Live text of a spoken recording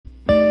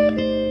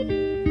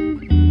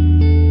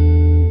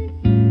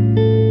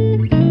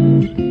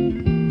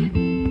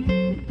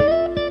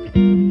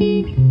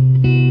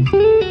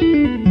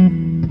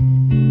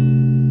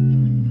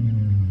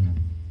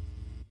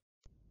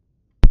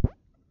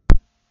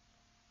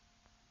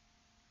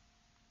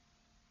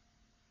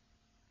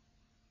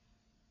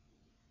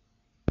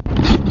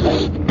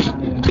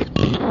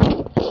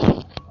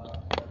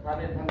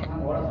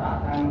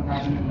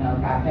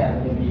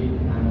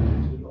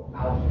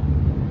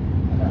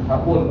ถ้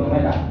าพูดก็ไม่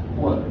ได้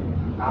พูด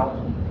เอา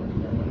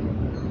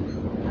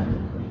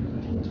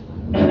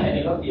อัน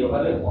นี้ก็เกี่ยวกับ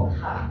เรื่องของ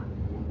ค่า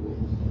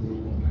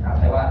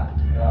แต่ว่า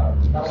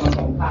ถ้ามันต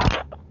รงค่า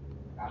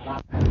การรัก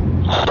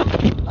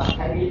ใค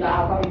รมีดาว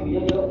ก็มีเ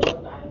ยอะๆคน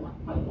ใจไ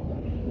ม่ตรง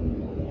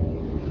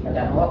แ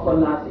ต่เพราะว่าคน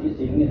ราศี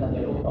สิงห์นี่ท่านจ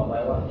ะรู้ต่อไป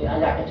ว่า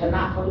อยากจะชน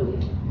ะเขา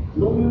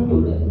ลุ้นอยู่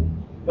เลย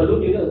ก็ลุ้น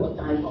อยู่เลยหัวใ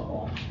จก็อ่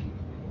อน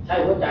ใช้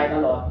หัวใจต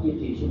ลอด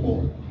24 ชั่วโมง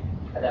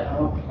แต่เพราะ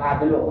ว่าการเ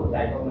ป็นโรคหัวใจ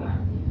ก็ง่าย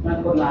นั่น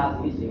คนรา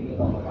ศีสิงห์นี่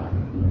ต้องระวัง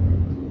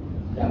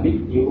อย่างมิตร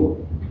จิ๋ว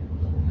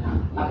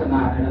ลัคนา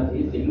ในราศี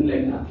สิงห์เล็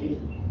งอาทิตย์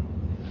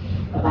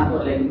ถ้าท่านก็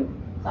เล็ง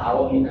สาว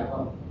นี่นะก็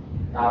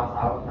ดาวส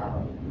าว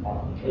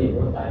ที่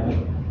หัวใจไม่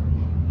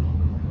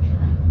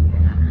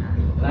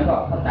แล้วก็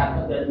พระจันทร์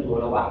ก็จะอยู่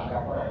ระหว่างครั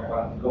บระหว่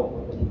างโลกกั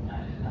บจิตใจ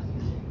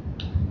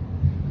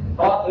พ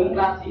อถึง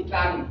ราศี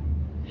กัน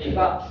นี่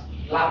ก็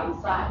ล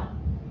ำไส้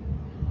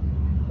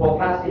พวก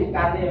ราศี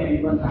กันนี่ไม่มี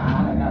ปัญหา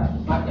นะครับ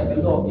มักจะเป็น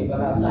โรคที่กระ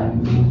ลำไส้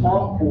ท้อ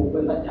งผูกเป็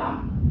นประจ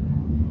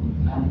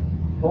ำนะ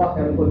เพราะว่าเ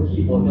ป็นคนขี้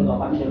บ่นจนต่อ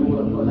ไปจะรู้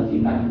ว่าคนราศี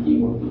กันขี้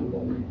บ่น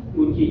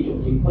ดูขี้จุก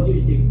จิกเขาจุก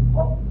จิกเพร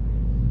าะ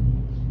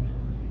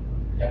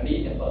อย่างนี้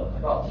จะเปิดแล้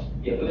วก็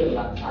เกี่ยวกับเรื่อง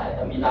ลำไส้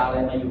ถ้ามีดาวอะไร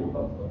มาอยู่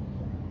ก็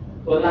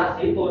ส่วนรา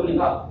ศีตุลนี่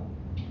ก็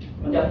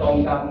มันจะตรง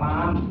กับม้า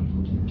ม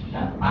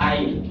ไต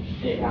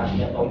เด็กอาจ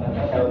จะตรงกัน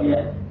แถวๆนี้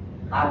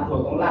ตามส่วน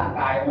ของร่าง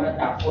กายมา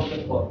จากคนเป็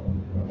นคน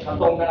ถ้า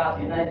ตรงกับรา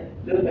ศีไหน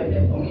หรือเป็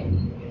นตรงนี้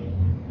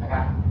นะครั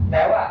บแ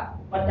ต่ว่า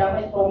มันจะไ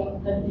ม่ตรง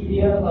ทันทีเดี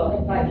ยวแล้วก็ให้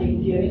ใกล้จริง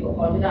เดียวนี่ก็พ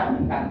อจะได้เหมื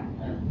อนกัน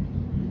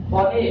พอ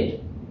ที่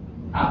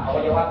อวั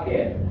ยวะเพ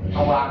ศร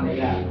ะวังใน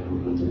งาน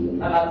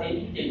ถ้าราศี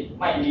พิจิก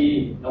ไม่มี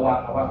ระวัง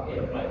อวัยวะเพ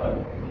ศไม่ค่อย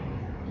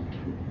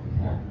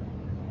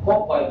พบ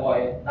บ่อย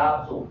ๆดาว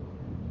ศุกร์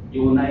อ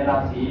ยู่ในรา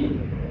ศี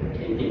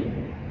พิจิก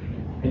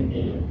เป็น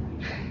ปี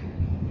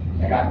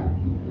นะครับ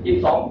อีก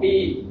2 ปี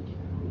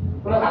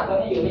พฤหัสตอน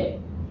นี้อยู่นี่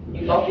อี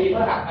ก2 ปีพฤ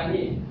หัสอัน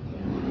นี้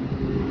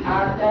อา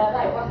จจะไ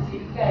ด้วัคซี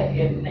นแก้เ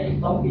ห็ดในอีก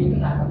2 ปีข้า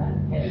งหน้าก็ได้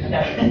เห็นแต่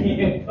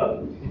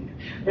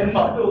เป็นหม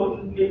อดู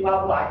มีความ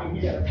หวังอย่าง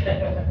นี้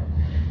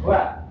ว่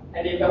าอั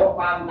นนี้ก็ว่าค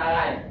วามตา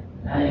ย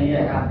อย่างนี้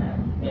นะครับ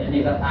อัน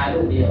นี้ก็ตายลู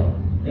กเดียว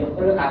เดี๋ยวพ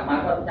ฤหัสมา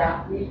ก็จะ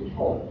มีโช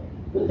ค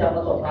เพื่อจะปร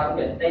ะสบความสำเ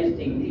ร็จใน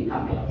สิ่งที่ท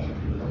ำให้เรา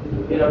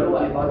ที่เรารู้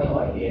ไอ้ตอนนี้อ่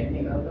อยเอง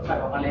นี่เราต้องไป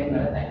กับมะเร็งอะ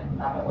ไรแต่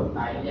ทำให้คนต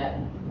ายเยอะแยะ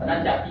เพราะนั้น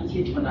จากที่ชิ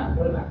ดมันหนัก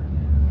ด้วยนะ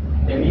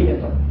เดี๋ยวนี้เป็น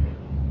ต้น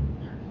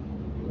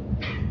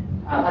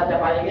ถ้าจะ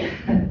ไปอย่างนี้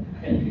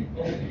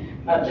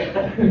อาจจะ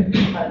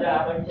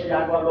เป็นพยา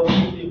นว่าลง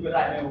ที่ดีก็ไ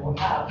ด้ในหัว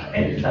ข้า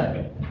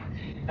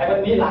แต่มัน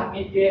มีหลัก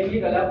มีเกณฑ์นี้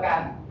ก็แล้วกัน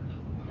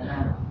นะฮะ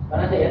เพราะ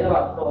นั้นจะเห็นว่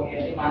าตัวเอง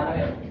ที่มาทั้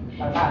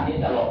งด้านนี้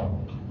ตลอด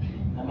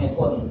ไม่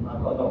พ้นมัน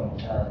ก็ต้อง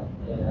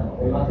เ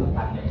ป็นวัตถุ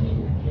พันธ์อย่างนี้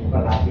เป็นก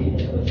ราศี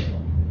นี่เลย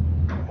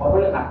พอเ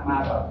รื่องหักมา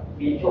ก็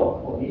มีโชค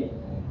พวกนี้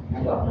นะ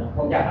ครับค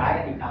งจะหาย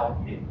กันอีกเอา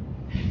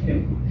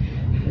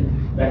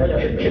แต่ก็จะ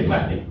เป็นมา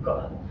อีกก่อน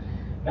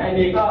ใน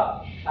นี้ก็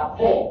ตับโ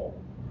พก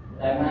แ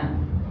ต่นะ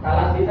ร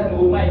าศีธนู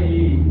ไม่ดี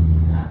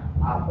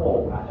ตับโพก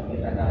อาจจะเป็น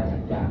อะไรสั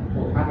กอย่างพ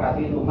วกนักรา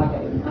ศีธนูมักจะ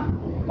เป็นนัก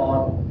บอ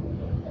ล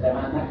อะไรม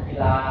านักกี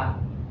ฬา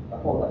ตับ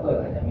โพกตับเปิด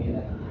อาจจะมีอะไร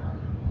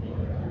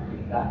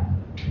ได้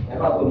แต่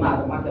ก็ส่วนมาก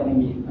มักจะไม่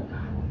มีปัญห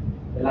า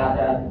เวลาจ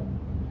ะ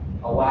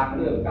เอาวางเ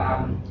รื่องการ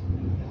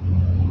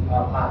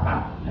ผ่าตัด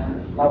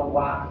เราว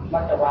างมั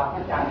กจะวางพร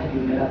ะจันทร์ให้อ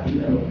ยู่ในราศี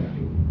ธนู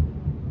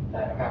ได้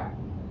ไหมครับ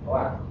เพราะ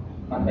ว่า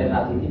มันเป็นรา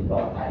ศีที่ปล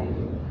อดภัยที่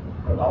สุด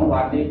2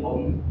 วันนี้ผม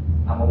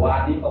เมื่อวาน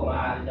นี้ก็มา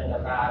ในจักร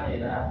ตานี่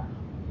นะ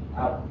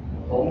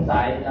สงสั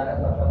ยนะแล้ว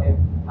ก็เป็น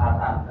ผ่า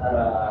ตัด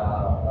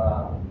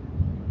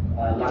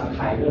รังไ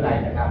ข่หรืออะไร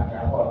นะครับแ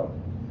ล้วก็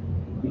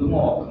ยื้อหม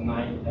อกข้างใน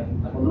แ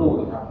ล้วก็ลูก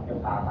นะครับจะ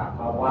ผ่าตัด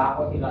มาวาง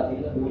ก็ที่ราศี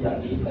ธนูอย่าง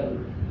นี้เป็น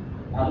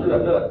เลื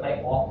อดไป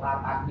ออกผ่า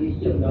ตัดที่เ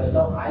ยี่ยมเลยแ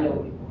ล้วหายเร็ว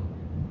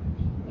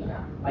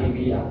ไม่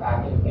มีอาการ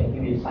เป็นไม่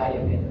มีไส้อ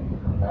ะไรน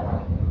ะครับ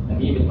อย่าง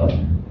นี้เป็นต้น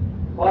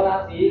พอรา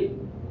ศี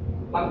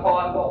มังก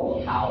รก็หัว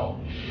เข่า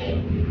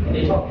อัน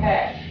นี้ชอบแค่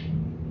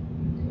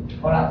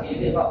พอราศี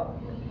นี้ก็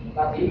ร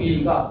าศีมีน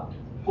ก็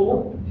ฟูด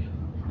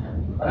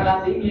เพราะรา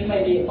ศีมีนไม่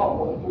ดีต้อง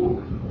ผมฟูด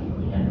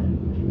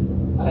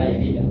อะไรอย่า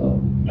งนี้เป็นต้น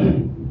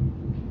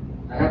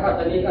นะครับก็ต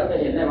อนนี้ก็จะ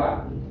เห็นได้ว่า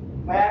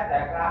แม้แต่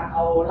การเอ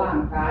าร่าง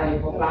กาย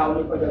ของเรา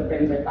นี่ก็จะเป็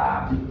นไปตาม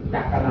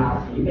จักรรา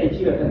ศีไม่เ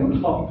ชื่อแต่มัน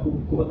ลองถูก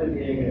ตัวตนเ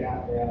องเลยครับ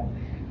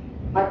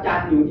พระจัน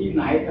ทร์อยู่ที่ไห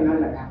นเท่านั้น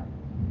แหละครับ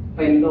เ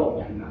ป็นโรค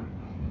อย่างนั้น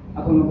เอา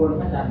คนบางคน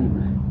พระจันทร์อยู่ไห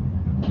น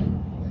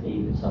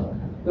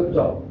42ก็จ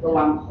บระ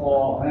วังคอ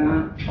นะ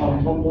ช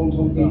ง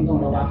ตีนต้อง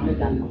ระวังไม่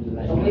จันต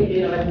รงนี้มี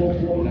อะไรบว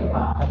มหรือเป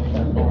ล่า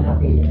ต้องส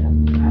ติครับ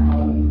เอา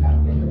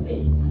เป็นสติ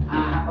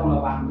ต้องระ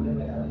วังเรื่อง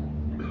อะไร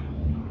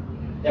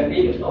อย่างนี้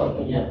เป็นต้น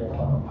ตัวอย่างต้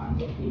องระวัง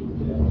สติ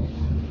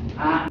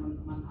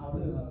มันเอาเ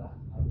รื่องอะไร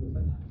เอาเรื่อง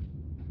ปัญญา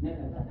แม้แ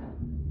ต่พระจันทร์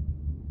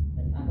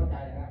เข้าใจ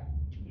นะครับ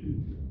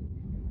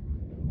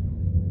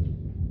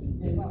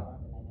เป็นเพ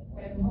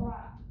ราะว่า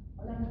เพร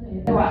าะฉะนั้นจะเห็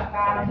นได้ว่าก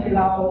ารที่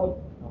เรา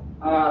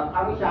ทา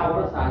งวิชาวิท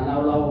ยาศาสตร์เรา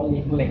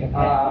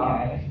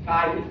กา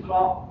ยวิเคร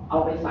าะห์เอา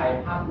ไปใส่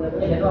ภาพเลย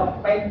จะเห็นว่า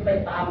เป็นไป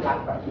ตามหลัก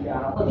ปรัชญา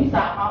คนที่ส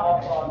ามมาออก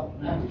ก่อน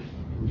นะ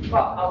ก็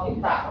เอาศีร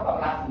ษะเข้ากับ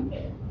ราศีเม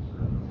ษ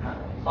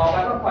ต่อไป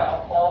ก็ปล่อยเอา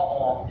คออ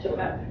อกใช่ไห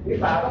มศีร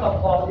ษะก็ต้อง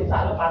คอศีรษะ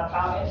แล้วปลายเท้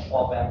าเนี่ยอ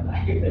อกแบบไหน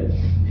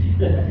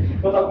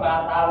ก็ต้องปลาย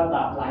เท้าระ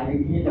ดับไหลอย่า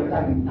งนี้จนกระทั่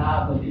งถึงเท้า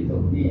จนที่สุ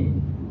ดนี่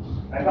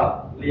แล้วก็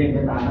เรียงไป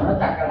ตามแล้ว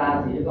จักรรา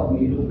ศีก็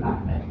มีรูปลักษ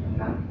ณ์แบบ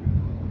นั้น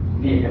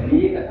นี่อย่าง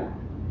นี้ก็ได้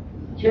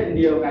เช่นเ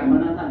ดียวกันเมื่อ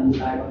นั้นท่านดู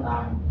ได้ก็ตา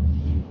ม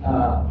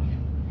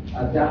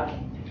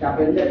จะเ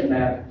ป็นเล่นแบ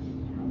บ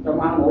จะ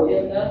มาโหเอ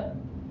งเนอะ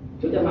ห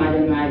รือจะมา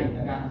ยังไงน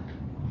ะครับ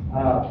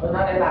เพราะฉะ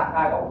นั้นในหลักก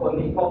ารของคน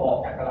นี้เขาบอก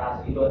จักรรา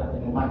ศีโดยอัต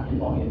โนมัติที่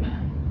มองเห็น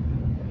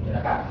น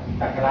ะครับ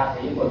จักรรา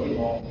ศีคนที่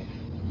มอง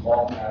บอ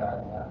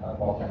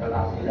กจักรรา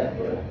ศีได้โด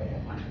ยอัตโน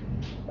มัติ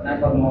เพราะนั้น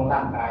คนมองร่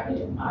างกายนี่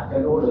อาจจะ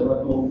รู้เลยว่า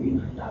ดวงปีไห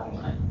นดาว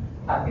ไหน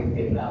ถ้าเ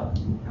ต็มแล้ว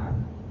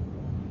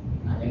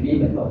อย่างนี้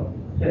เป็นต้น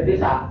เช่นที่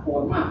สามปว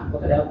ดมากก็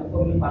แสดงว่าค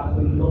นมีความเ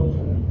ป็นโรค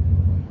สูง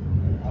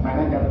ทำไม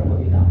กันจะเป็นปวด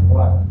ที่สามเพราะ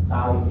ว่าด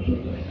าวอยู่ที่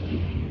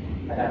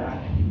เข้าใจไหม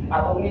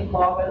ตรงนี้ค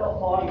อไปโรค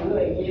คออยู่เรื่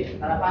อยอย่างนี้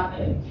สารพัดเ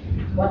นี่ย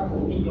วัตถุ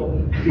นิยม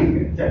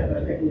เจออะไร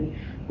อย่างนี้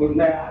คุณแ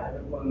ม่อาจจะเป็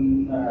นคน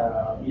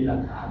มีหลัก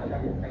ฐานอะไร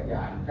อย่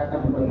างถ้าท่าน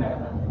เป็นคนไหน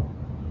นะ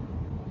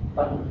ต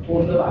อนพู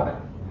ดหรือเปล่า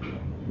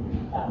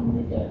ไ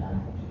ม่เจอ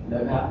เล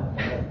ยครับ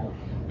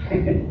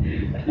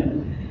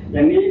อย่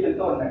างนี้เป็น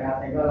ต้นนะครับ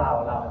ในก็เรา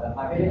แต่ภ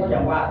ายในเขาอย่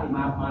างว่าที่ม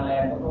าแร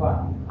งเพราะว่า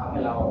ทำให้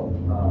เรา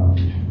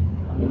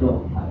ทำให้โลก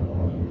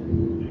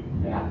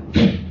นะครับ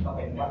ก็เ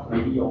ป็นวัตถุ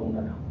นิยมน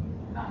ะ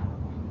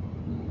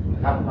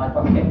ครับมันก็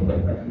เก็บเปิด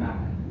ไปนาน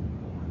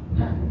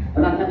เพรา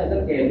ะนั้นถ้าจะสั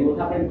งเกตดู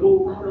ถ้าเป็นครู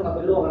เขาเรียกว่าเ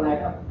ป็นโรคอะไร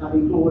ครับถ้าเป็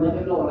นครูนะเ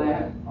ป็นโรคอะไรค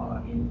รับ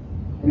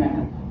ยังไงค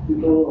รับเป็น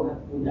ครูครับ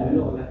ครูจะเป็นโ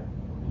รคอะไร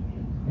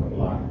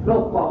โร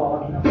คปอด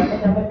มัน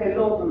จะไม่เป็นโ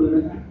รคอื่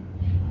นนะ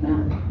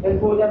เป็น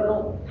ครูจะโร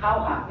คเท้า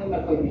หักที่ไม่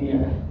เคยมี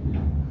นะ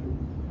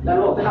แล้ว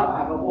โรคเท้า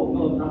หักก็พวกโ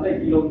น่นทำได้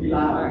กีฬ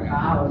าเท้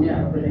าเนี่ย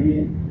เป็นอย่างนี้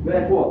ไม่ไ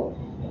ด้พวก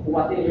อุ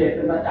บัติเหตุเ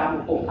ป็นประจ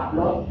ำพวกขับ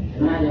รถ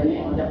นะอย่างนี้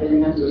มันจะเป็นอย่า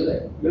งนั้นอยู่เลย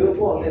หรือ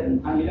พวกเล่น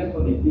ทางอิเล็กทร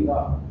อนิกส์นี่ก็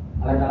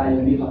อะไรอย่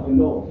างนี้ก็เป็น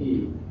โรคที่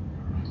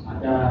อาจ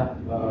จะ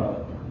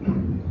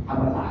ท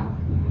ำประสาท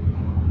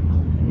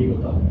ที่ประ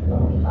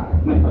สาท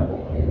ไม่ค่อยป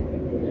กติ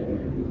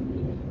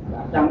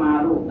จะมา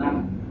รูปนั้น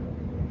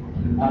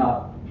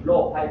โร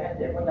คภัยแค่เ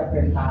จ็บก็จะเป็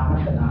นตามลั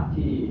กษณะ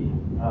ที่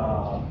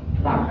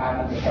ร่างกาย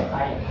มันเป็นแบบไ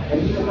ข้อย่าง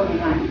นี้ก็มี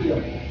งานที่เดียว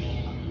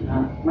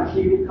มา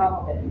ชีวิตเข้าม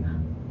าเป็นอย่างนั้น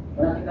เพร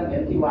าะฉะนั้นที่ท่านเห็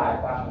นที่วาย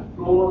ฟังก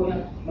ลัวเนี่ย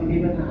มันมี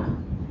ปัญหา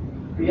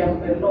เตรียม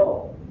เป็นโรค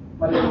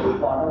มะเร็งที่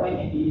ปอดเอาไว้ใ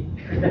ห้ดี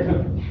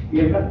เตรี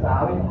ยมรักษา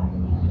ไว้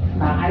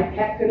ถ้าไอแ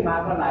พ็คขึ้นมา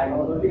เมื่อไหร่เรา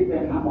ต้องรีบไป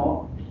หาหมอ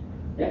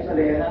เอ็กซเ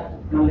รย์แล้ว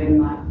มะเร็ง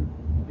มา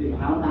ติด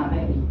หาวนานให้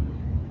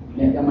เ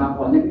นี่ยจะมาผ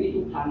ลในวิ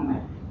ทุกครั้งไหม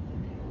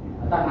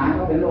ทหาร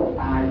ก็เป็นโรค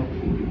ตาย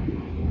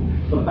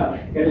ส่วน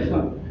แก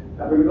จ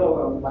ะเป็นโรค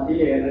อุบัติเ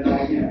หตุอะไร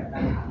เนี่ยท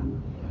หาร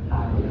ตา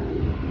ย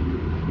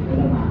ไม่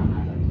ต้องมา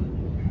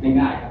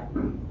ง่ายๆครับ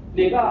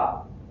นี่ก็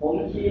ผม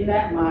ชี้แน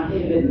ะมาให้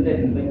เล่น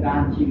เป็นกา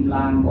รชิมล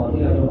างก่อน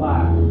ที่เราจะว่า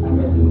ทำไ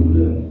ปถึงเ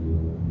รื่อง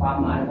ความ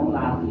หมายของร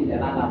าศีแต่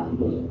ละราศี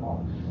โดยเฉพาะ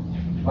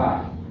ว่า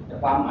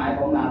ความหมายข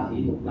องราศี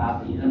ทุกรา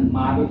ศีนั้นม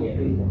าด้วยเหตุ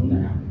ด้วยผลน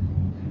ะครับ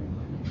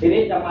ที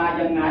นี้จะมา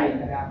ยังไง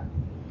นะครับ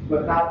เมื่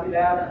อคราวที่แ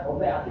ล้วนะผม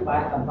ได้อธิบาย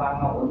ให้ฟัง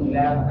มาผลหนึ่งแ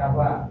ล้วนะครับ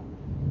ว่า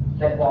แ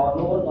ต่ก่อนโ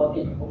น้นตอน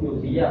ที่ผมอยู่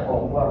ศรียะผ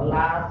มว่าร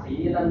าศี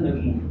ละหนึ่ง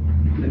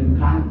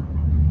ครั้ง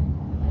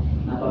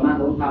ตอนนั้น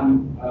ผมท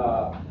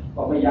ำ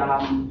ก็พยายา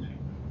ม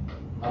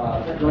เร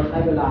าใช้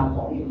เวลา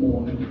2 ชั่วโมง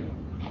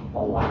ต่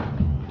อวัน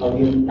เราเ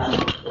รียนจันทร์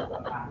ศุกร์อั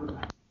งคารพุธ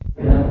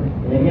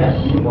อย่างเงี้ย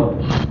มีบท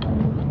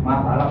มา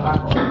สารพัด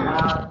ของมา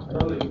โด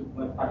ย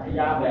ปรัชญ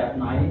าแบบ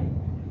ไหน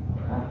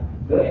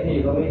หรือไอ้นี่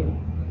ก็มี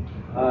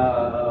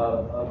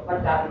พระ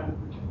จันทร์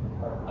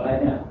อะไร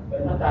เนี่ยเป็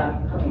นพระจันทร์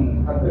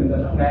ข้างขึ้นกับ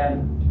ข้างแรม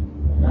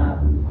นะ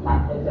ตัด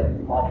เป็นเส้น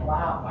ขอบว่า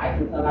หมาย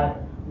ถึงอะไร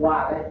ว่า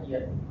ละเอีย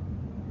ด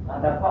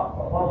แต่พอผ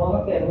มสั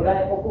งเกตดูได้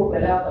เขาพูดไป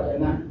แล้วแต่อย่าง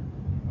นั้น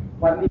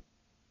วันนี้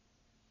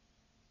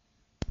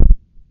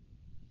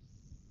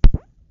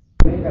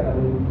ไม่กระ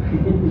ดู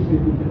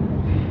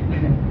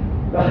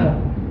ก็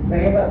ใน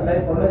นี้แบบเลย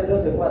ผมเลยรู้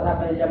สึกว่าถ้า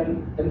ไปยัง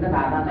ถึงขน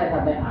าดนั้นให้ท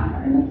ำได้อ่าน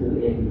ในหนังสือ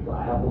เองดีกว่า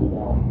แล้วผมบ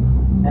อก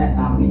แนะน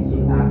ำวิธี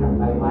การทำ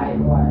ไปไว้เ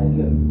พราะว่าเ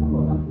รื่องทั้งหม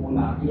ดทั้งปวงเห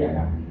ล่านี้ค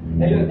รับใ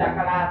นเรื่องจัก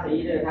รราศี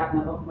เลยครับน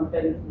ะมันเป็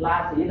นรา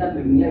ศีละ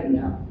1 เล่มเ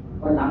นี่ย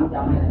วันหลังจ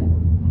ำให้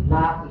ร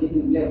าศี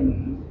1 เล่ม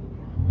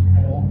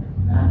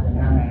นะอย่าง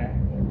นั้นนะ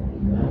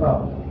แล้วก็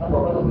ทั้งหม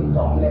ดก็ต้องมี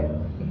2 เล่ม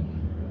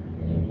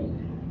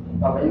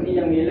ต่อไปนี้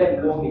ยังมีเล่ม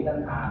รวมอีกต่าง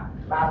หา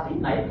กราศี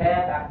ไหนแพ้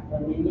กันมั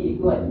นมีนี่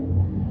ด้วย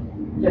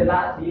เช่นรา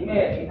ศีเม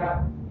ษนี่ครับ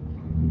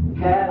แ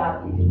พ้รา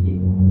ศีพิจิก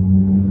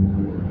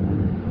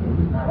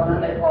เพราะนั้น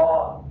ในพอ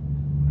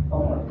ต้อ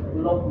ง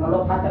นร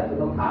กพัดจาก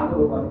ต้องถามดู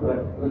ก่อนเกิด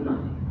ขึ้นหน่อย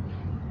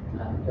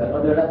เกิดเรา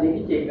เดินราศี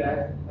พิจิกเลย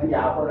มันย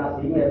าวคนรา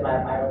ศีเมษไป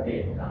ประเท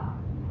ศ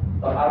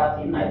ต่อเอารา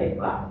ศีไหนเด็ก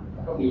กว่า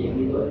ก็มีอย่าง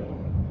นี้ด้วย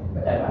เข้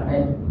าใจไหมใน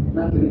ห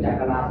นังสือจา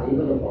กราศี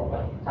ก็จะบอกว่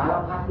าสาร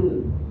พัดเรื่อง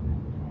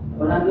เพ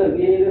ราะนั้นเรื่อง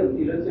นี้เรื่อง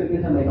ที่ลึกซึ้งนี่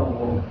ทำไมต้องล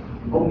ง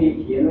ผมมี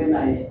เขียนไว้ใน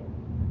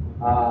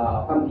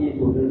คำพี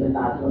สูตรเดือนชะต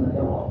าที่เราจ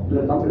ะบอกเดือ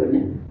น2 เดือนเ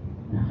นี่ย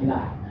ให้ได้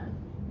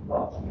ก็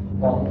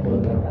พอเปิด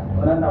แล้วกันเพร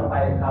าะฉะนั้นเราไป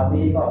คราว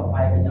นี้ก็ไป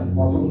กันอย่างพ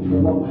อรู้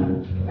นะ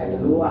ใครจะ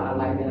รู้ว่าอะ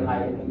ไรเป็นอะไร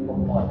เป็นผม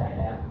พอใจ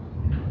แล้ว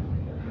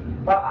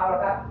ก็เอาละ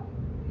ครับ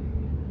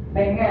ใน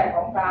แง่ข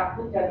องการ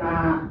พิจารณา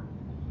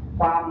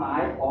ความหมา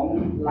ยของ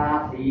รา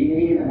ศี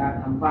นี้นะครับ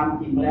ทำความ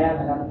จริงแล้ว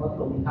นะครับก็ส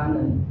รุปอีกครั้งห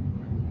นึ่ง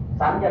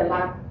สัญ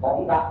ลักษณ์ของ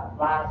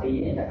ราศี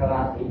เนี่ยจากร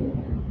าศี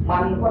มั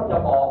นก็จะ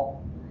บอก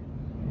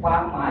ควา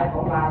มหมายขอ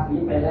งราศี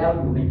ไปแล้ว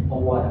อยู่ใน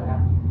ตัวนะครับ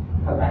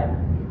เข้าใจไหม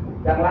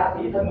อย่างรา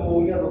ศีธนู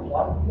เนี่ยเราสอ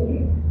นพุ่ง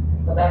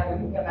แสดงถึ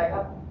งยังไงค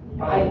รับ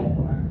ไฟ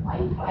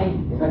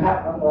นะครับ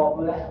มันบอกม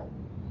าแล้ว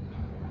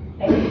ไ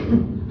อ้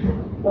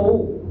ปู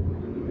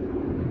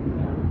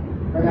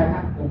เป็นไงค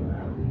รับ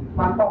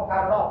มันต้องกา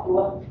รรอบตัว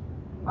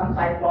มันใ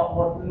ส่กรอบหม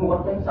ดหนวด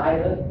ยังใส่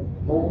เลย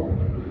ปู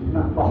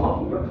มันกรอบ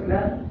หมดน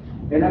ะ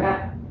เห็นนะครับ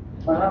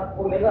มันรับพ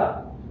วกนี้ก็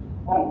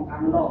ป้องกั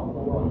นรอบ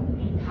ตัว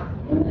พิทักษ์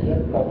มันเห็น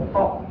ปก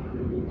ป้อง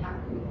พิทัก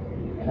ษ์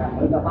นะครับเห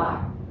มือนกับบ้าน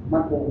มั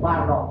นปลูกบ้าน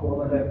รอบตัว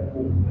มันเลยป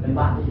ลูกใน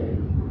บ้านเฉย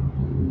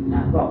ๆนะ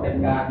ก็เป็น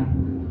การ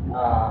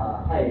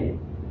ให้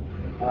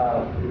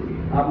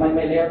ไ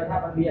ม่เร็วนะครับ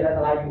มันมีอะ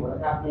ไรอยู่นะ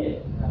ครับนี่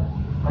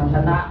มันช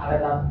นะอะไร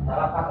สา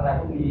รพัดอะไร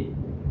พวกมี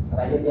อะไ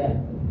รเยอะแยะ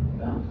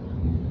นะ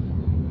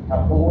แต่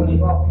ปูนี่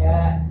ก็แค่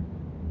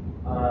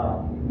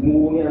งู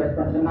เนี่ย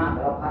มันชนะส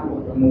ารพัดหม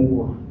ดงู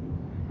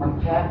มัน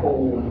แค่ปู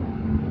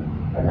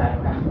กระจาย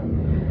กัน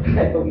แ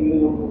ค่ตัวงู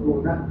ดู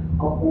นะเ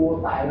อาปู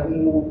ใส่แล้ว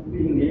งู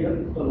วิ่งหนีกัน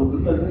สรุป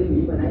เรื่องนี้หนี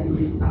ไปไหนห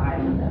นีตาย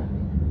นะ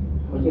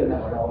ไม่เชื่อแต่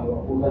เรา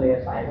ปูทะเล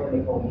ใส่ก็ใน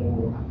กรงงู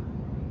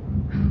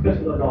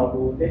ก็รอ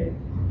ดูสิ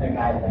ยังไ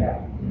งนะครับ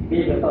นี่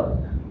เป็นต้น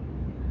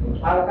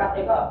เอาละครับ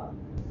นี่ก็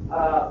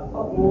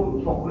งู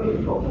ฉกหรือ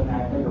ฉกยังไง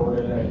ไม่รู้เ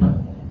ลย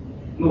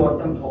หนวด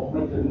จำฉกไ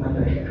ม่ถึงมันเล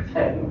ยใ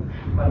ช่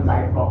มันใส่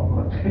กรอบหม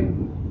ด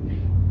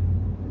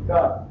ก็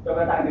จนก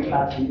ระทั่งถึงร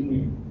าศีมี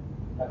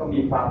แล้วก็มี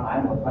ความหมาย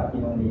หมดว่าที่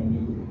มันมี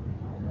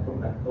ทุก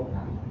อ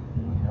ย่าง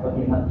บาง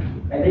ทีมัน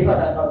ในนี้ก็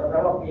เราจะแปล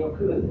ว่าเกี่ยว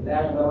ขึ้นแล้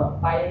วเรา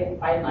ไป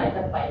ไหนจ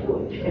ะไปด้ว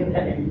ยแต่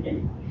อย่างนี้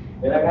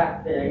เดี๋ยวนะครับ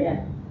แต่อย่างเงี้ย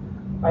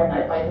ไปไหน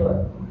ไปด้วย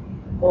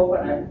โค้งไป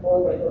ไหนโค้ง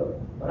ไปด้วย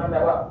เพราะนั้นแปล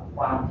ว่าค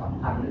วามสัม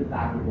พันธ์หรือก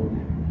ารอยู่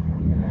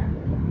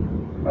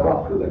แปลว่า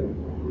ขึ้น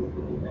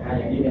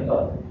อย่างนี้เป็นต้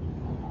น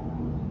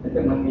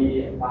ซึ่งมันมี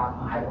ความ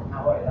หมายของเขา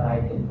อะไร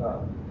ซึ่งก็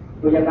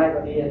คือยังไงก็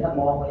ดีถ้า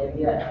มองไปอย่าง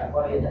นี้ก็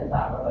เรียนศึกษ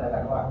าก็แล้วกั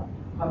นว่า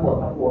ทั้งหมด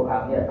ทั้งปวงครั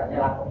บเนี่ยสัญ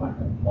ลักษณ์ของมัน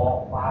บอก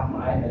ความหม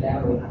ายไปแล้ว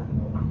โดยอัตโ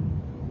นมัติ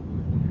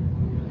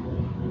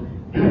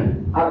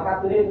เอาละครับ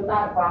ทีนี้ด้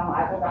านความหมา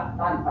ยของ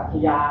ด้านปรัช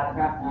ญานะ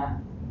ครับนะ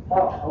เพรา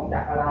ะของจั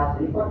กรรา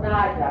ศีก็ได้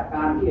จากก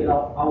ารที่เรา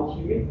เอา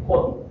ชีวิตค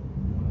น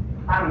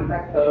ตั้งแต่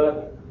เกิด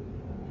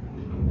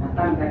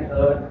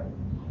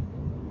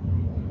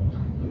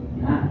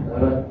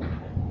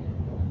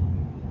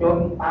จน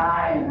ตา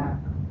ยนะ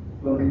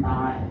จนต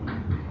าย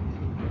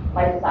ไป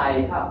ใส่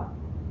ครับ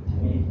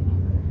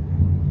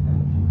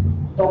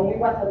ตรงวิ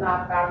วัฒนา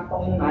การตร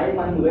งไหน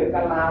มันเหมือน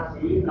กับรา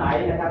ศีไหน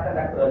นะครับตั้งแ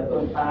ต่เกิดจ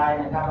นตาย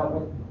นะครับเรา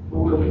ดู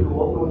หล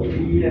วมดู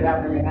ดีๆนะครับ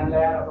ในอย่างนั้นแ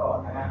ล้วเราก็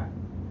นะฮะ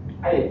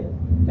ไอ้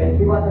เป็น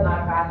วิวัฒนา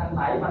การทางไห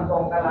นมันตร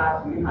งกับรา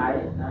ศีไหน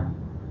นะ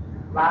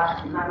รา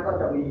ศีนั้นก็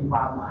จะมีคว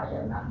ามหมายอย่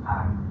างนั้นทา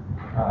ง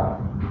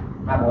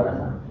โหรา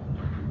ศาสตร์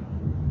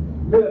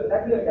เรื่อ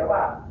งแต่ว่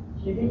า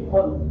ชีวิตค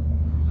น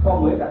ก็เ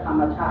หมือนกับธรร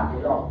มชาติใน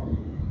โลก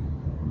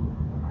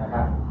นะค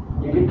รับ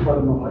ชีวิตคน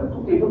เหมือนทุ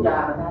กสิ่งทุกอย่า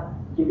งนะครับ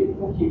ชีวิต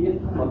ทุกชีวิต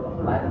ทั้งหมด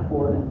ทั้งหลายทั้งป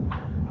วงเนี่ย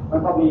มัน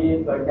ก็มี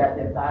เกิดแก่เ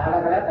จ็บตายอะไร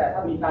ก็แล้วแต่ถ้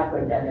ามีการเกิ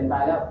ดแก่เจ็บตา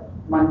ยแล้ว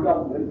มันย่อม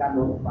เหมือนกันโด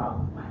ยความ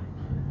หมาย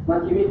มัน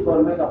ชีวิตคน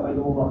ไม่ต้องไป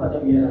ดูว่าเขาจะ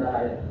มีอะไร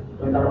โ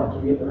ดยตลอด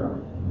ชีวิตเรา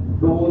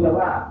ดูแต่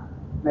ว่า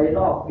ในร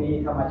อบปี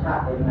ธรรมชา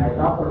ติเป็นยังไงเ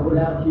ราก็รู้แ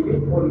ล้วชีวิต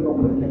คนก็เห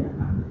มือนกัน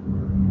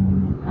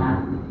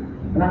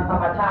นั้นธร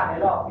รมชาติใน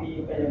รอบปี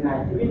เป็นยังไง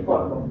ชีวิตค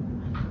น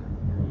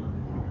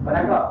เพราะ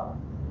นั้นก็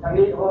ทั้ง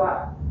นี้เพราะว่า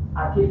อ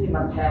าทิตย์ที่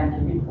มันแทน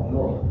ชีวิตของโล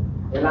ก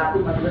เวลา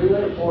ที่มันเลื่อ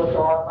ยโคจ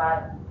รไป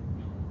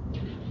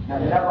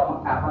แล้วก็มา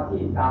กลับมา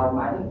ที่เก่าหม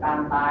ายถึงการ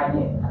ตายเ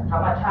นี่ยธร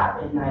รมชาติเ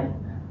ป็นไง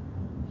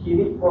ชี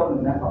วิตคน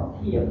นะก็เ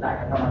ทียบได้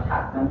กับธรรมชา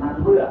ตินั้น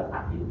เมื่ออา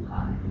ทิตย์ผ่า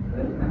น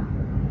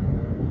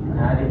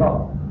นี่ก็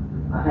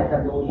ให้ท่า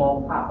นดูมอง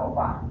ภาพของ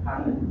ฝ่ายครั้ง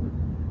หนึ่ง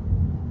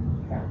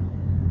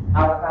เอ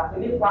าละครับที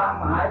นี้ความ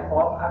หมายข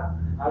อง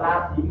รา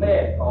ศีเม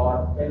ษก่อน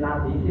เป็นรา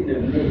ศีที่หนึ่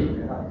งนี่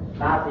นะครับ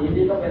ราศี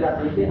นี้ก็เป็นรา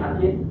ศีที่อา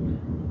ทิตย์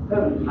เพิ่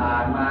งผ่า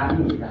นมา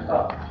นี่นะก็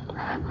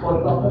คน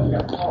ก็เพิ่งจ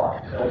ะคลอด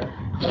เกิด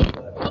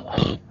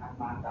ทาง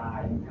มารดา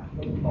นะครับเ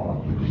พิ่งคลอด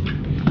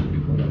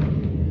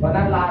วัน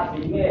นั้นราศี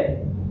เมษ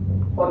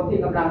คนที่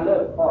กำลังเลิ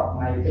กคลอดให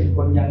ม่เป็นค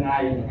นยังไง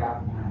นะครับ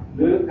ห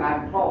รือการ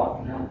คลอด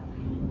นะ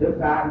หรือ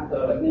การเ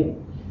กิดนี่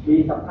มี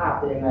สภาพเ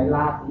ป็นยังไงร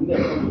าศีเม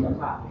ษก็มีส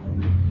ภาพ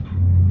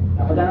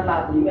เพราะฉะนั้นรา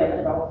ศีเมษก็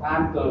จะแปลว่ากา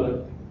รเกิด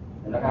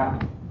นะครับ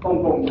ต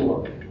รงอยู่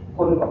ค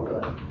นก็เกิ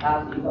ดรา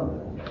ศีก็เ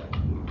กิด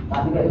รา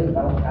ศีเมษคือแป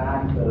ลว่ากา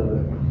รเกิด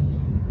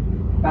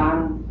การ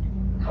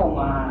เข้า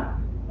มา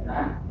น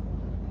ะ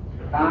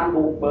การ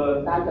บุกเบิก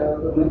การเจอ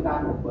เหมือนการ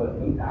บุกเบิกเ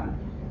หมือนกัน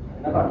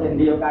แล้วก็เช่น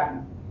เดียวกัน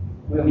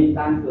เมื่อมีก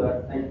ารเกิด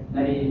ใน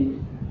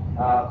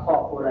ครอ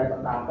บครัวอะไร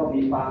ต่างๆก็มี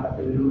ความกระ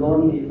ตือรือร้น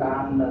มีกา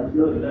รเ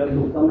ลื่อนเริง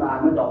ถูกสำราญ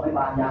เมื่อดอกไม้บ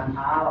านยามเ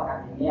ช้ากัน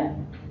อย่างเงี้ย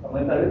ก็เหมื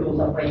อนกับฤดู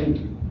สปริง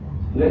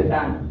เหมือน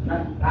กันนะ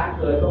การเ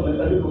กิดก็เหมือน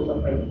กับฤดูส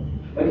ปริง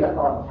เหมือนกับต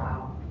อนเช้า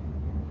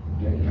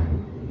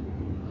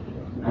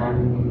เ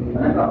พรา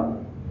ะนั้นก็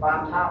ความ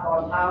เช้าตอ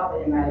นเช้าเป็น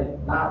ยังไง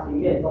ราศี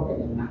เมษก็เป็น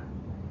อย่างนั้น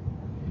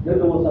ฤ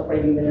ดูสปริ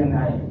งเป็นยังไง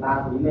รา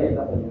ศีเมษ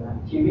ก็เป็นอย่างนั้น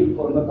ชีวิตค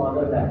นก็ตอนเ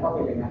ริ่มแรกก็เ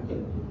ป็นอย่างนั้น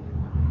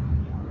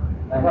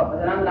แต่ก็เพราะ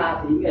ฉะนั้นรา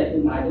ศีเมษจึ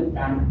งหมายถึงก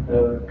ารเ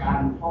กิดกา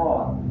รทอ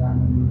ด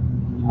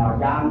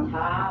ยามเ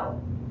ช้า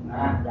น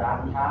ะยาม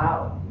เช้า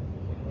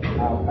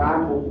การ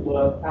บุกเบิ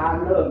กการ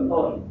เริ่ม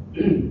ต้น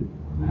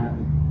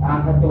การ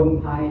ผจญ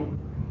ภัย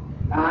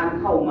การ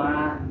เข้ามา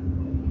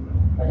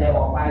ไม่ใช่อ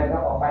อกไปก็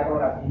ออกไปก็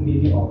แบบมี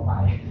ออกไป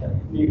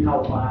มีเข้า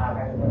มา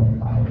กันเริ่ม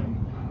ไป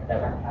แต่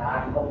กา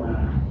รเข้ามา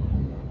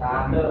กา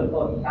รเริ่ม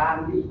ต้นการ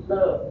วิเ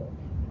ริ่ม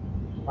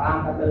ความ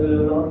กระตือรื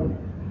อร้น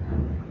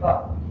ก็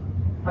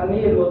ทั้ง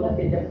นี้รวมทั้ง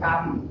กิจกรรม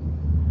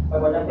ไม่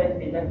ว่าจะเป็น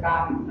กิจกรร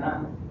มนะ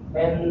เ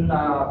ป็น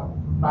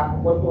ตัด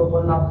คนตัวต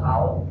นเราเขา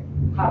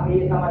ถ้ามี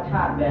ธรรมช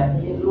าติแบบ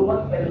นี้ล้วน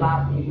เป็นรา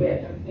ศีเมษ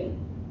ทั้งสิ้น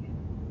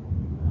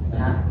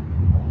นะ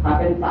ถ้า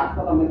เป็นสัตว์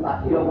ก็ต้องเป็นสัต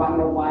ว์ที่ระวัง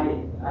ระวัย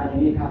อย่า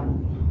งนี้ครับ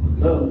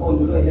เริ่มต้นอ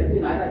ยู่ด้วยเห็นที่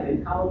ไหนก็เห็น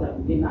เขาแบบ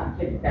ที่นั่นเ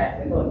ช่นแกะเ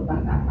ป็นต้น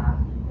ต่าง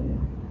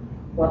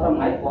ๆก็ส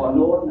มัยก่อนโ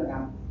น้นนะครั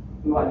บ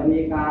ไม่ว่าจะมี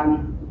การ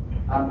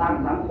ตั้ง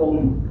สังคม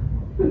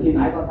ขึ้นที่ไห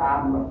นก็ตาม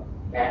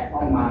แกะต้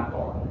องมา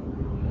ก่อน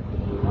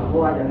เพราะ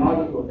ว่าอย่างน้อย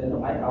ที่สุดในส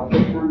มัยเราเป็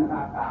นนั่นนะครั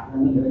บอากาศมัน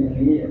เหลืออย่าง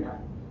นี้นะครับ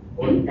ค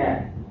นแกะ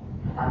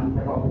ทำแ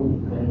ล้วก็พูด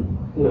เป็น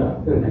เครื่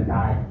องแต่งก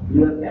ายเ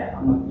ลือดแกะเอ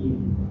ามากิน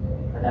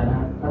อาจารย์นะ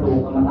กระดูก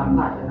เอามาทำ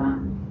ผ้าชนะ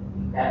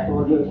แกะตัว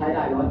เดียวใช้ไ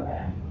ด้100 แกะ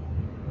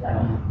แต่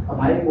ส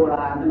มัยโบร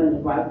าณนั่นเป็นส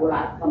มัยโบร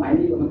าณสมัย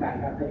นี้ก็เหมือนกัน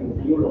ครับถ้าอยู่ใ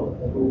นยุโรป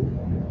จะดู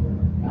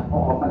พอ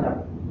ออกมาจาก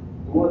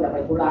รู้จะไป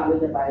ธุระหรือ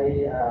จะไป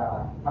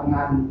ทำง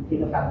านที่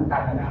สำคัญ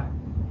นะครับ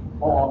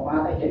พอออกมา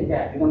ได้เห็นแกะ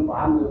อยู่ทางขวา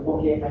มือโอ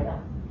เคไปนะ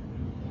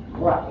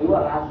ว่าหรือว่า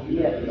ราศีเม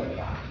ษอยู่ทางข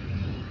วา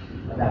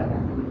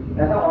แ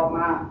ต่ถ้าออกม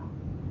า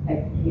ไอ้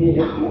มีเ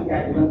ห็นหัวแกะ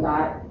อยู่ทางซ้า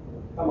ย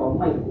ก็บอก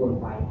ไม่ควร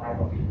ไป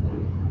ก็ผิด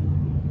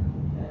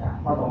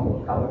เพราะต้องหมด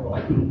เข้าไปก่อ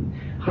น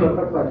เรา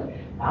ก็ควร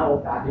หาโอ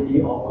กาสดี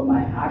ๆออกมาใหม่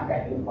หาแกะ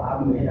อยู่ขวา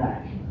มือให้ได้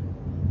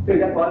คือ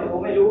แต่ก่อนนี้ผ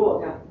มไม่รู้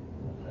ครับ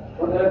ค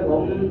นเดินผ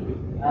ม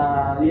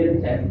เรียน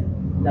เสร็จ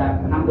จาก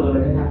ฮัมเบอร์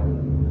นะครับ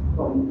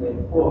ก็เป็น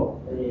พวก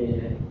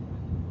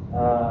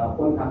ค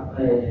นขับ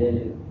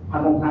ท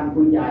ำโครงการ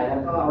คุณใหญ่แล้ว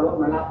ก็เอารถ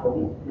มารับผม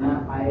นะ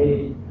ไป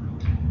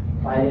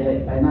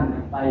นั่น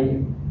ไ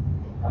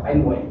ป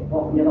หน่วยเพราะ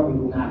ผมจะต้องไป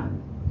ดูงาน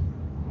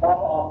พอ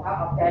ออกครับ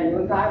เอาแกอยู่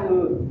ซ้ายมื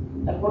อ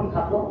แต่คน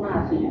ขับรถหน้า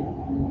เสีย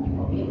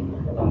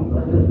ก็ต้องเ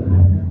ลื่อน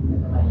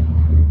อะไร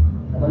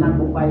แต่ตอนนั้น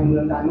ผมไปเมื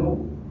องดานุ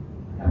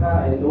แล้วก็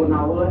โดนเอ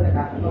าเลยนะค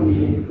รับก็มี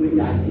ปืนใ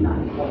หญ่ที่นั่น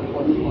ค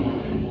นที่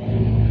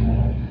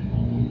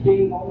จริง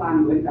ของมัน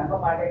เหมือนกันก็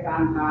ไปในกา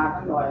รพา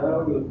ทั้งหน่อยแล้ว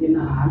หยุดกิน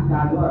อาหารก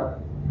ารว่า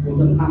อยู่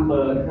ถึงฮัมเบ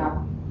อร์นะครับ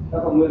แล้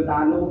วก็เมืองดา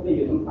นุที่อ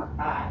ยู่ทางภาค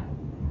ใต้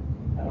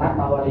รัฐ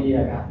บาวารี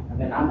ครับใ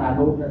นน้ำดา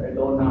นุเป็นโด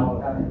นา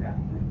ครับนะครับ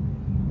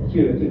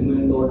ชื่อเมือ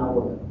งโดนา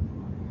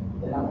แ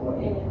ต่เราบอก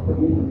คน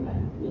นี้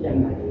นี่ยัง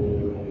ไง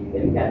เห็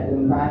นแก่ตั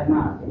วร้ายม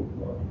าก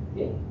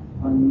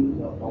มัน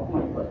บอกไม่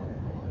เปิด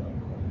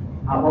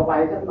เอาพอไป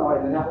สักหน่อย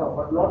นะครับ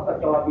ว่ารถก็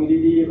จอดอยู่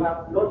ดีๆครับ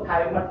รถใคร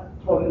มา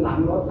ชนหลัง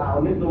รถเรา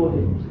นึกดู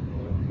สิ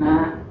นะ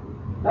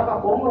แล้วก็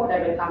ผมก็ไม่ได้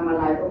ไปทำอะ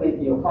ไรก็ไม่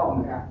เกี่ยวข้อง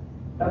นะครับ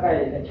แล้วก็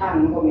ช่าง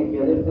ก็ไม่เกี่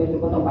ยวเรื่อ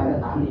งก็ต้องไปส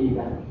ถานี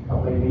กันต้อง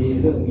ไปมี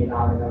เรื่องมีรา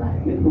วอะไร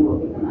นึกดู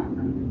ถึงขนาด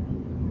นั้น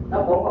แล้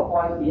วผมก็ปล่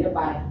อยเสียไ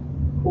ป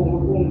คุม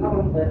เขา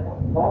มัน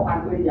ขอพัน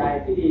ปืนใหญ่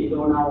ที่โด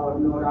นาเปิด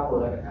น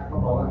ะครับเขา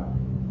บอกว่า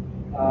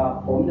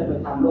ผมจะไป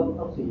ทำรถเข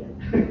าเสีย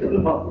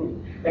บอก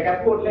แต่การ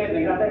พูดเล่นน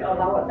ะครับได้เอา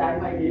ใจ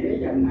ไม่ดีได้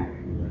ยังไง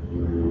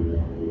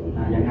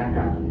อย่างนั้นค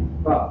รับ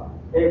ก็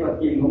ก็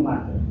จริงของมัน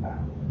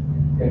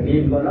อย่างนี้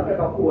แล้ว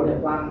ก็พูดให้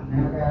ฟังน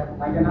ะแต่ห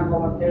ลังจากนั้นพอ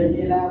มาเจอ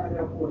นี้แล้ว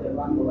ก็พูดให้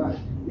ฟังบอกว่า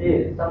นี่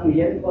เสมี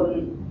ยนคน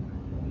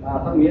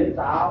เสมียน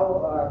สาว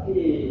ที่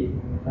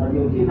อ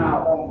ยู่ที่นา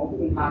องของคุ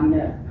ณพันเ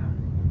นี่ย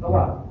เพราะ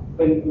ว่าเ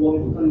ป็นพวง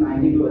อยู่ข้างใน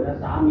นี่ด้วยนะ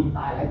สามีต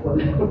ายหลายคนแ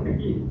ล้ว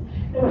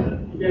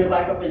เจอไป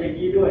ก็เป็นอย่าง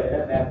นี้ด้วย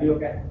แบบเดียว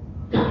กัน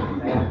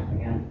นะครับอย่า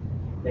งนั้น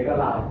เด็กก็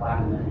เล่าฟัง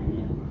อย่าง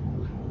นี้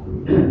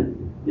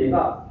เด็ก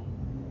ก็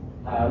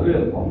เรื่อ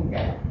งของแ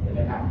ก่เห็นไหม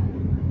ครับ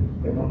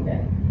เรื่องของแก่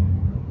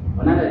เพร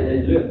าะนั้น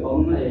เรื่องของ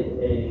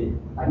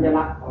สัญ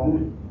ลักษณ์ข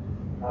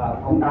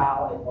องดาว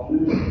ของ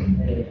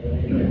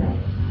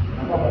แ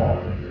ล้วก็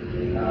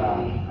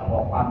บอ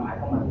กความหมาย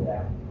ของมันอยู่แล้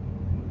ว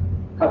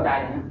เข้าใจ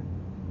นะ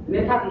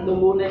นี่ท่านดู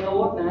ในโน้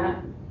ตนะฮะ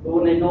ดู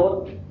ในโน้ต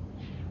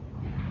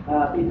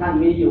ที่ท่าน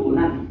มีอยู่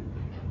นั่น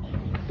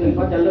ซึ่งเข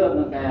าจะเริ่ม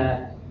ตั้งแต่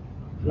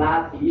รา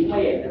ศีเม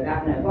ษนะครับ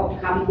เนี่ยก็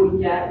คำกุญ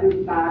แจคือ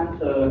การ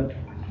เกิด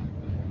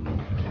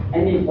ไอ้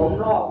นี่ผม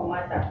ลอกมา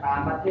จากต่าง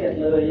ประเทศ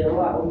เลยเพราะ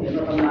ว่าผมเห็น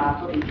ตำราเ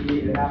ขาดี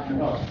ๆนะครับแล้ว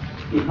ก็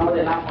ที่เขาไ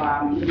ด้รับความ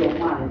นิยม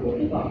มากในตัว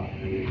นี้ก็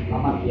เอา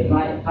มาเขียนไ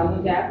ว้คำกุ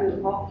ญแจคือ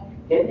เขา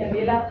เห็นอย่าง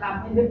นี้แล้วทำ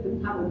ให้นึกถึง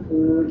คำ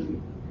อื่น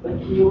เป็น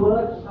คีย์เวิ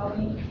ร์ดเขา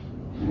นี่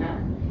นะ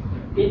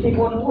อิทธิพ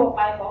ลทั่วไ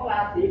ปของรา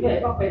ศีเมษ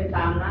ก็เป็นต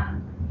ามนั้น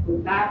คือ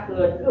การเ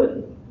กิดขึ้น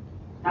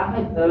ทำใ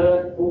ห้เกิด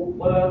บุก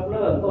เบิกเ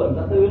ริ่มต้นก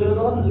ระตือรือ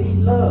ร้นริ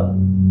เริ่ม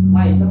ไ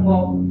ม่สง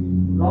บ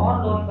ร้อน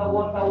รนกระว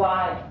นกระวา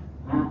ย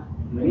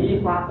มี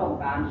ความต้อง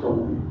การสู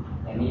ง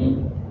อย่างนี้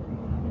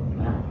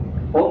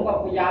ผมก็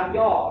พยายาม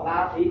ย่อรา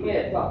ศีเม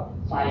ษก็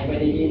ใส่ไป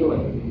ในนี้ด้วย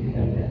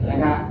นะ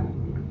ครับ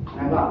แ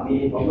ล้วก็มี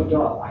ผมก็ย่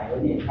อใส่ไว้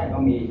นี่ใครก็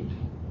มี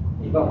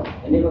นี่ก็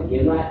อันนี้ก็เขีย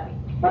นไว้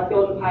ผจ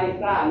ญภัย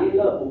กล้าริเ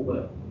ริ่มบุกเบิ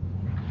ก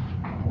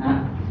นะ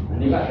อัน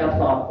นี้ก็จะ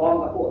สอดคล้อง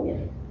กับพวกนี้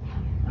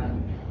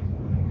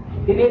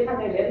ทีนี้ท่าน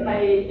จะเห็นใน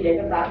เอ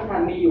กสารที่ท่า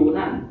นมีอยู่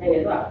นั่นจะเห็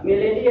นว่าเม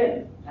เลเดียน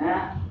นะ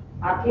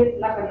อาทิตย์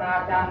ลัคนา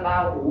จารย์รา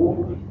หู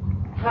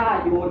ถ้า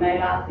อยู่ใน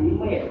ราศี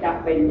เมษจะ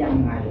เป็นยัง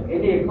ไงไอ้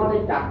นี่เขาได้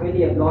จับไปเ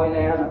รียบร้อยแ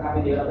ล้วนะครับ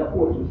เดี๋ยวเราจะพู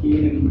ดอีกที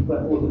หนึ่งเพื่อ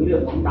พูดถึงเรื่อ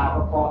งของดาวพ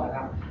ระเคราะห์นะค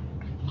รับ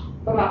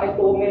สำหรับไอ้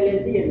ตัวเมเล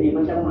เดียนนี่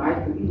มันจะหมาย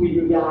ถึงวิ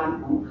ญญาณ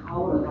ของเขา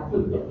นะครับซึ่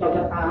งเจ้าช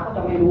ะตาเขาจ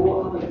ะไม่รู้ว่า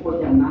เขาเป็นคน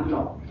อย่างนั้นหร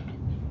อก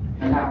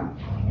นะครับ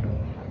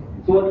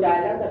ส่วนใหญ่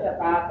แล้วเจ้าชะ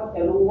ตาเขาจ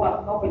ะรู้ว่า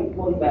เขาเป็นค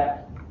นแบบ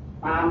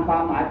ตามควา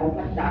มหมายของพ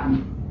ระจันทร์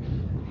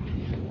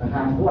นะค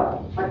รับเพราะว่า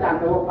พระจันทร์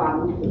แปลว่าความ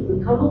รู้สึกคือ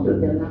เขารู้สึก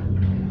อย่างนั้น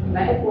แ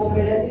ต่ไอ้ตัวเม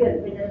เลเดียน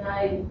เป็นยังไง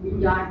วิญ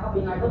ญาณเขาเป็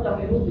นยังไงเขาจะไ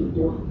ม่รู้สึก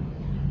ตัว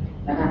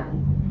นะครับ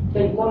เ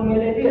ป็นคนเม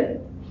เลเดียน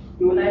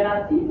อยู่ในรา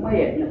ศีเม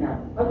ษนะครับ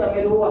เขาจะไม่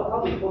รู้ว่าเขา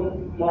เป็นคน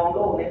มองโล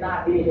กในหน้า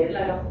ดีเห็นอะไร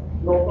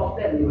โลกล็อกเ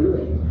ต้นอยู่เรื่อ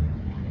ย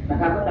นะ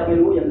ครับเขาจะไม่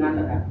รู้อย่างนั้น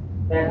นะครับ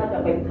แต่เขาจะ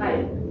เป็นไข้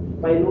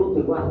ไปรู้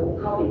สึกว่า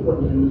เขาเป็นคน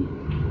อย่างนี้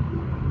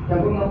แต่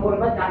คุณบางคน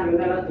พระจันทร์อยู่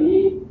ในราศี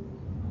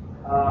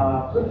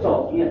พฤษ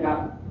ภเนี่ยครับ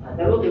จ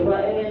ะรู้สึกว่า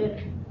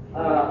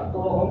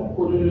ตัวของ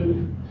คุณ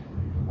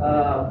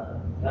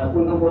คุ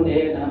ณกำพลเอ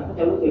งนะเขา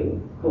จะรู้สึก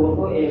ตัวเข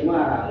าเองว่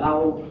าเรา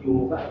อยู่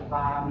กับคว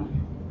าม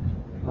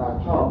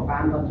ชอบกา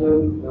รบันเทิง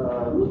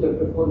รู้สึกเ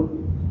ป็นคน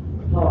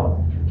ชอบ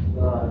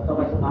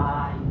สบา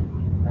ย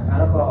ๆนะครับ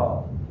แล้วก็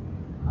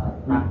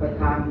หนักไป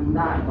ทาง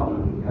ด้านของ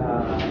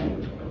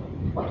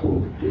วัตถุ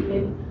นิ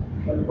ด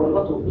ๆเป็นคน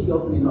วัตถุนิย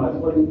มหน่อย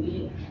ๆคนที่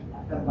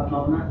กันบางเรา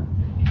นะ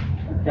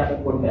จะเป็น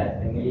คนแบบ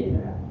อย่างนี้น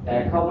ะครับแต่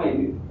เขาไ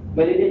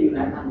ม่ได้อยู่ใน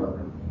นั้นหมด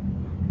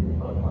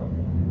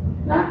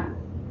นะ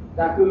แ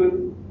ต่คือ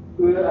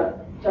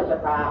เจ้าชะ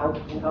ตา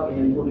เขาเอ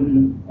งคุณ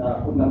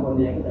บางคน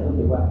เองก็จะรู้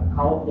สึกว่าเข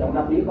าอย่างร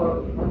าศีเขา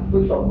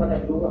ผู้ชมก็ได้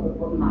รู้ว่าเป็น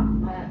คนหนัก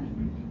แน่น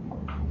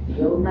เ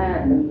ดี๋ยวแน่น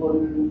เป็นคน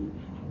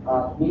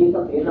มีเส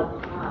ถียรภ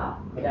าพ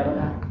อะไรแบบ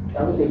นั้นแต่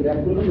รู้สึกแบบ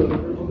รู้สึก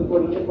เป็น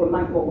คน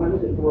มั่นคงมัน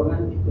รู้สึกตัวนั้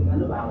นรู้สึกนั้น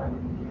หรือเปล่า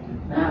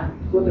นะ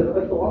รู้สึกเ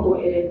ป็นตัวของตัว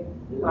เอง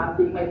ความจ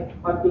ริงไ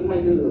ม่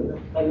ดื้อ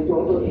แต่เป็นตัว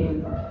ของตัวเอง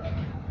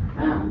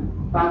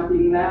ความจริ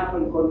งแล้วเป็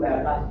นคนแบบ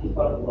ราศีก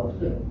รกฎ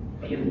ซึ่ง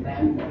เปลี่ยนแปล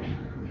ง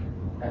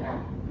นะครับ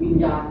วิญ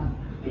ญาณ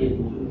เปลี่ยน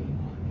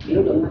เดี๋ยว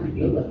อย่างนั้นเ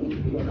ดี๋ยวแบบนี้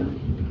เดี๋ยวนั้น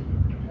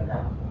นะครั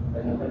บ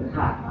เป็นธ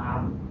าตุน้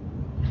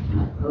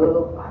ำเพ้อ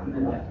ฝันอะ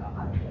ไรสาร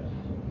พัด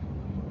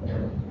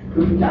คื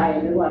อใจ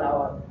นึกว่าเรา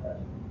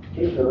เ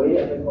ฉย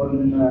ๆเป็นคน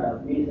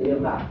มีเสถียร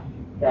ภาพ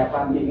แต่คว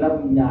ามจริงแล้ว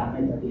วิญญาณไม่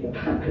เสถียรภ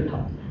าพ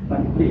มั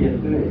นเปลี่ยน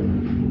เลย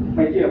ไ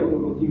ม่เชื่อว่า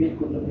ดูชีวิต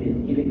คุณจะเปลี่ยน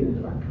ชีวิตคุณหรื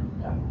อเปล่า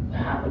นะ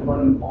ฮะเป็นคน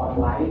อ่อน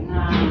ไหว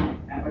ง่าย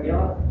แต่เดี๋ยว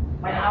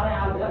ไม่เอาเ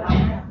ดี๋ยว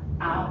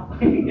เอา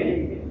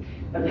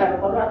แต่ใช่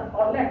ต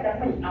อนแรกจะ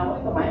ไม่เอา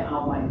สมัยเอา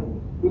ใหม่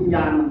วิญญ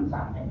าณมัน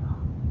สั่งให้เอา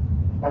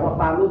แต่ว่าค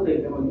วามรู้สึก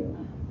มันอยู่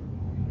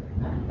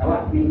แต่ว่า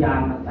วิญญาณ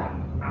มันสั่ง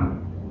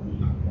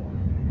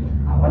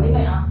เอาวันนี้ไ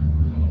ม่เ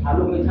อาล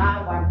งไปช้า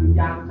วันวิญ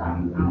ญาณสั่ง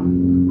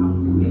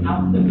ไม่เอา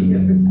จะมีเรื่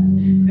อง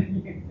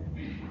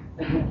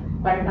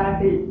ไปทาง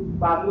ที่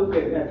ความรู้สึ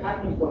กเนี่ยท่าน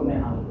มีคนไม่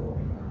เอา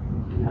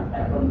แต่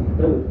คน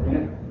ดื้อเนี่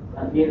ย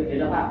เรียนศิ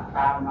ลปะต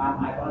ามมาห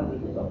มายความสิ่ง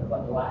ที่สมก็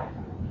จะว่า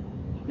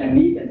อย่าง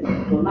นี้เป็น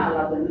ส่วนมากเร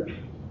าจะนึก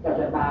เจ้า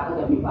ชะตาก็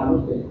จะมีความ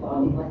รู้สึกตอน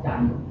นี้พระจัน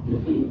ทร์อยู่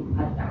ที่พ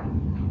ระจันท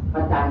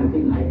ร์อยู่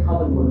ที่ไหนเขา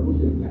เป็นคนรู้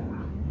สึกอย่างไร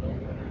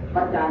พร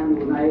ะจันทร์อ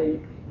ยู่ใน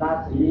รา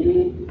ศี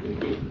พิ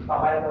จิกต่อ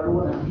ไปเรารู้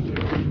นะพิจิ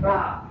กกล้า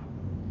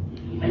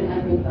เป็นงาน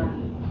เป็นการ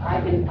ตาย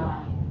เป็นตาย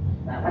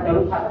ถ้าจะ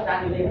รู้พระจันท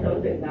ร์อยู่ในเขาจะ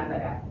รู้สึกนั้นนะ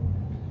ครับ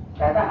แ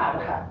ต่ถ้าหาก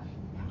ว่า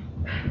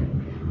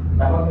แ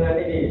ต่บางเดือน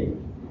นี่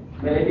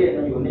เมเลเดียนม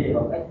าอยู่นี่บ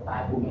อกไอ้ตา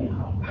ยกูไม่เอ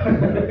า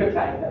ใ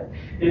ช่เลย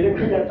ทีนี้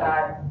พี่จะตาย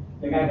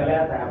ยังไงก็แล้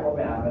วแต่พวกไป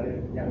เอาไปเลย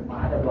อย่างหมา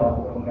จะรอต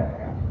รงกันนะ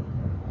ครับ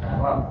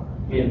เพราะ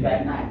เปลี่ยนแปลง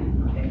ได้ที่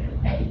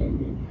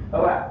เพรา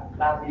ะว่า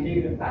ราศีนี้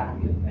คือการเป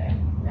ลี่ยนแปลง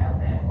แล้ว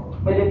แต่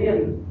เมเลเดียน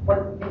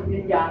วิ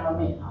ญญาณมัน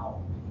ไม่เอา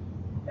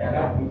แต่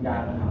ก็วิญญาณ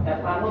มันเอาแต่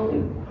ความรู้สึ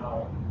กเอา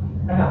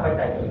ถ้าหากไปใ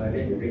จถึงเลยได้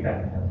อยู่ด้วยกัน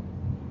นะครับ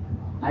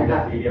ไอ้รา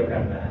ศีเดียวกั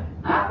นนะ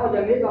ก็อย่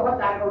างนี้ก็พระ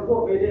จันทร์กับพว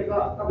กเมเลเดียน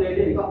ก็เมเลเ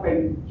ดียนก็เป็น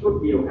ชุด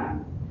เดียวกัน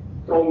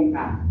ตรง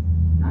กัน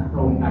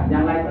อย่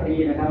างไรก็ดี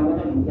นะครับมัน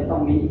จะต้อ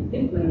งมีนิ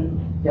ดนึง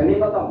อย่างนี้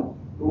ก็ต้อง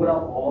ดูเรา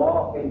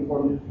เป็นค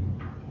น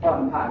ค่อน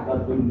ข้างจะ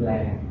รุนแร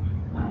ง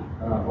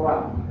เพราะว่า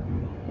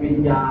วิญ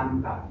ญาณ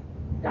กับ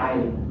ใจ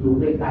อยู่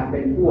ด้วยกันเป็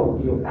นพวก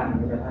เดียวกัน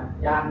นะครับ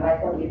อย่างไร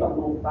ก็ดีต้อง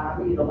ดูฟ้า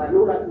ที่เราไป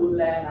รู้ระรุน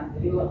แรงนะที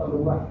นี้ก็ต้อง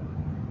รู้ว่า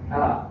เ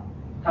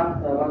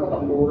ราก็ต้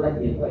องดูละเ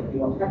อียดด้วยที่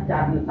ว่าพระจั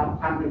นทร์สำ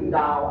คัญถึงด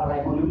าวอะไร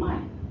หรือไม่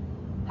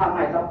ถ้าไ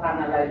ม่สำคัญ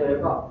อะไรเลย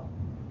ก็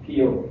เพี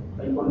ยวเ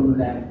ป็นคนรุน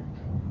แรง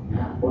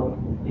บน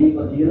ดีก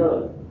ว่าดีเลย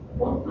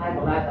บทท้าย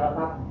ก็ได้สาร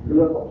พัดเรื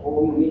อก็โค้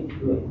งอย่างนี้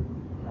เลย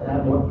แล้ว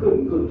บทขึ้น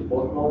บ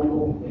ทล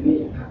งอย่างนี้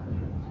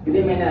ที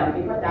นี้ไม่แน่บาง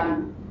ทีพระจันทร์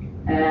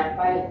แอบไ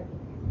ป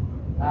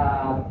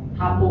ท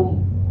ำมุม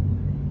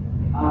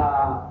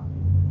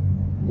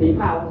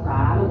45 องศา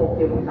หรือ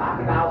60 องศา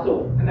กับดาวศุ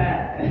กร์แน่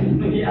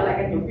มีอะไร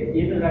กันอยู่กิจ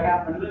ยินเลยนะครับ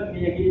มันเรื่องมี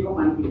อย่างนี้เพราะ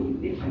มันอยู่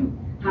นิดนึง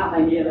ถ้าไม่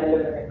มีอะไรเล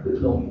ยจะขึ้น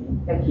ลง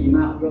จะขี่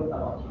ม้ายกต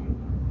ลอดชีวิต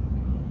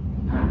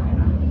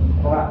เ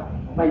พราะว่า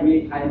ไม่มี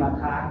ใครมา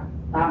ค้า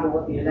ตามปก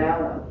ติแล้ว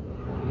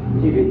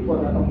ชีวิตคน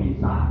เราต้องมี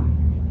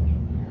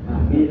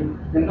3มี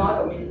อย่างน้อย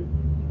ต้องมี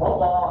ผ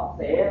บ.เ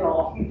สรอ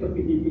งจะ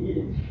มี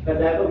แ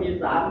ต่ก็มี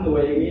3 หน่ว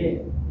ยอย่างนี้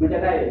มันจะ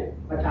ได้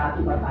ประชา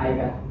ธิปไตย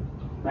กัน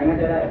ไม่งั้น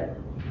จะได้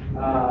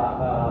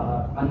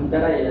มันจะ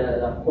ได้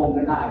คง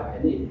กันได้ไอ้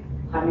นี่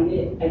ทำอย่างนี้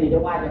ไอ้นี่จะ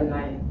ว่ายังไง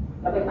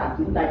แล้วไปตัด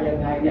สินใจยัง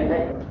ไงเนี่ยได้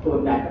ส่วน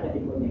ใหญ่ก็จะเป็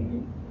นคนอย่างนี้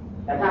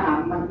แต่ถ้าหาก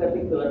มันเ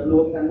กิดร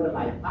วมกันเมื่อไห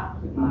ร่พัก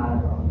ขึ้นมาแล้ว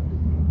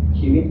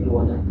ชีวิตรว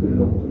มขึ้น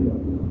ลง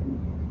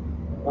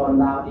ตอน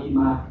ดาวดี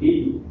มาดี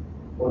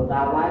ตอนดา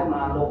วร้ายม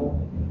าลง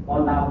ตอ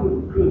นดาว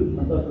ขึ้น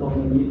มันก็ลง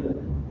อย่างนี้เลย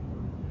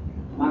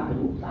มากกว่า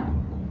ยุคสั้น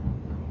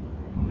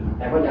แ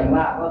ต่ก็อย่าง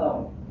ว่าก็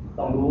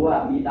ต้องรู้ว่า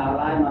มีดาว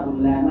ร้ายมารุน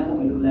แรงไม่ต้อง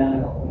ไปรุนแรงอะไร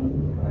ก็คง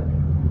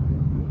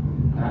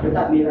หรือ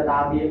ถ้ามีดา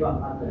วดีก็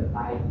มาเกิดไป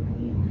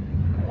นี่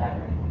ได้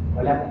ก็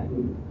แล้วแต่คุ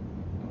ณ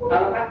เรา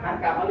ครับหัน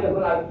กลับมาเรื่องขอ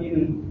งเราอีกทีห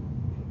นึ่ง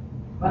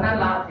เพราะนั้น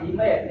ราศีเ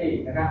มษนี่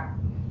นะครับ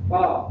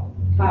ก็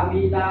ถ้ามี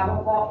ดาว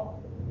ก็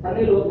ทั้ง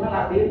นี้รวมทั้งร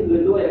าศีอื่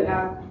นด้วยนะครั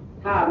บ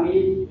ถ้ามี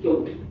จุด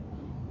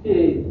ที่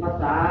ภา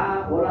ษา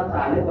โหราศ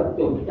าสตร์เรียกว่า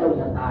จุดเจ้า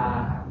ชะตา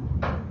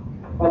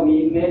ก็มี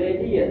เมเล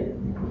เดียน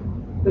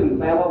ซึ่ง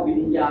แปลว่าวิ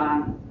ญญาณ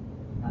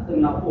ซึ่ง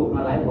เราพูดมา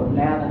หลายบทแ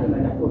ล้วนะซึ่งเรา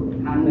จะพูดอีก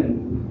ครั้งหนึ่ง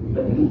ไป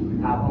ถึง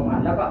ข่าวของมัน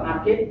แล้วก็อา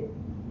ทิตย์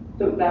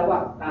ซึ่งแปลว่า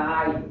กา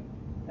ย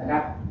นะครั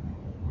บ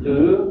หรื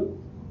อ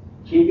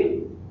ชีวิต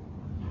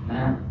น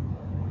ะ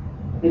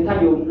ที่ถ้า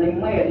อยู่ใน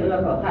เมษแล้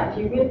วก็ถ้า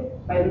ชีวิต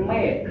เป็นเม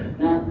ษ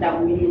นะจะ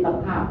มีส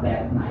ภาพแบ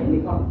บไหนนี่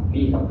ก็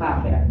มีสภาพ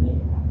แบบนี้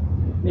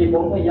นี่ผ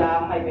มพยายาม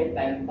ไม่ไปแ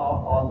ต่งต่อ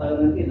เติม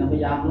ที่พย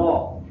ายามลอ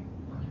ก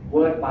เ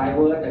วิร์ดbyเ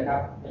วิร์ดนะครั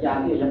บพยายาม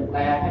ที่จะแปล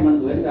ให้มัน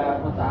เหมือนกับ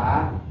ภาษา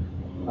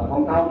ขอ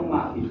งเขาม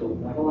ากที่สุด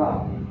นะเพราะว่า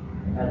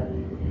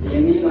อย่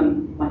างนี้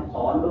มันส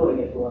อนด้วยใ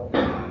นตัว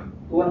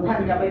ส่วนท่าน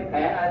จะไปแผล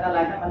อะไร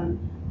ถ้ามัน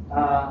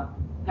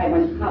ให้มั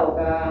นเข้า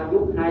กับยุ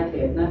คไฮเท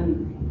คนั้น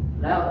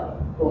แล้ว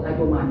ตัวใคร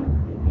ตัวมัน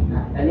น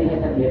ะแต่นี่ให้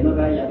ท่านเห็นว่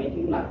าอย่าไป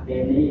ทิ้งหลักเก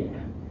ณฑ์นี้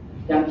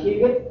อย่างชี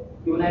วิต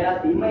อยู่ในรา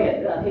ศีเมษห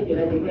รืออาทิตย์อยู่ใ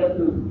นราศีเมษ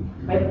คือ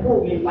เป็นผู้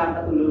มีความกร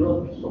ะตือรือร้น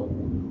สูง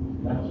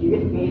ชีวิ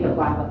ตมีแต่ค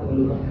วามกระตือ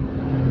รือร้น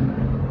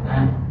นะ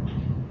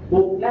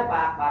บุกและป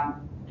ากบัง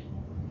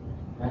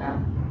นะครับ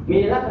มี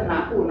ลักษณะ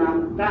ผู้น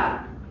ำกล้า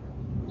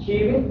ชี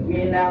วิตมี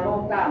แนวโน้ม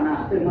ก้าวหน้า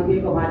ซึ่งบางที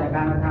ก็มาจากก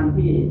ารกระทำ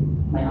ที่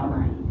ไม่เอาไหน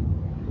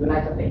คือไร้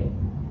สติ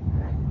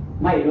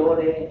ไม่โล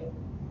เล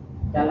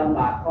จะลำบ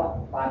ากเพราะ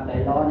ความใจ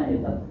ร้อนใน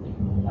สติ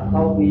เขา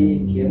มี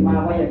เขียนมา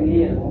ไว้อย่างนี้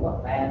ผมก็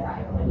แปลใส่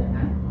ไว้อย่าง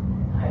นั้น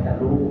ให้จะ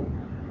รู้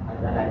อ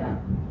ะไรนะ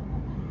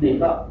นี่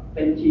ก็เ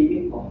ป็นชีวิ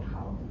ตของเขา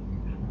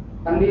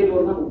ทั้งนี้รว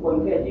มทั้งบุคคล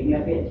เพศหญิงและ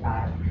เพศชา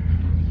ย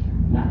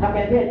นะถ้าเ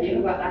ป็นเพศหญิง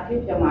ก็อาทิต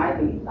ย์จะหมาย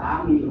ถึงสา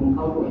มีของเข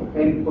าด้วยเ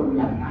ป็นคนอ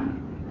ย่างนั้น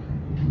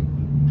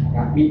นะค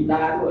รับบิด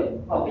าด้วย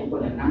ก็เป็นคน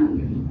อย่างนั้นเห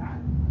มือนกัน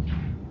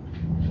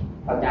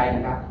เข้าใจนะ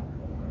ครับ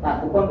แต่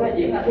บุคคลเพศห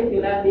ญิงอาทิตย์อยู่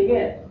ในราศีเม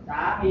ษสา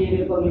มีเป็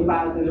นคนมีความ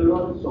กระตือรือร้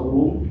นสู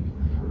ง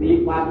มี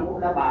ความมุ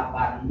ขบาก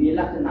บั่นมี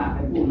ลักษณะเ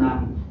ป็นผู้น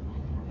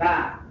ำกล้า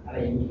อะไร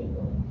อย่างนี้เป็น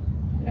ต้น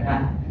นะครับ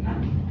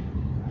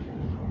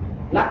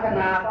ลักษณ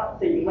ะก็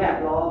สิ่งแวด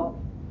ล้อม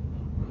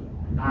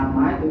หม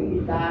ายถึงบิ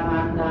ดามา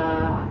รดา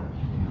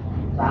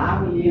สา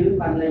มีหรือ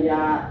ภรรย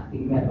าสิ่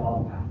งแวดล้อม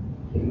ครับ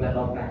สิ่งแวด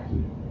ล้อมใกล้ชิ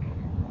ด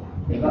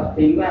นี่ก็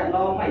สิ่งแวดล้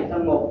อมไม่ส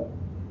งบ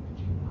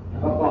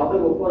ประกอบด้วย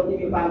บุคคลที่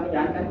มีความข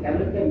ยันขันแข็งแ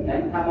ละเข้มแข็ง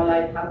ทำอะไร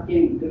ทำจริ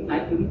งถึงไหน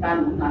ถึงการ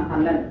หนุนหนุนทัน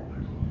เล่น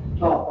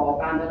ชอบก่อ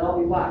การทะเลาะ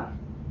วิวาท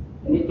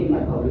อันนี้จริงไหม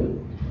เขาเรื่อง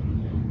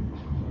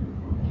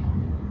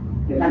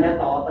เดี๋ยวท่านจะ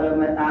ต่อเติม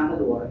มาตามสะ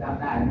ดวกนะครับ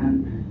ได้นั้น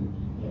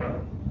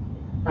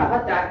ถ้าพระ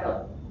ใจก็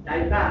ใจ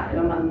กล้าแ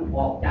ล้วมันอ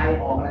อกใจ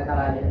ออกอะ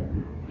ไรเนี่ย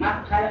มัก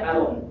ใช้อาร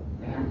มณ์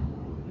นะ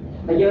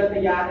ทะเยอทะ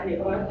ยานนี่เ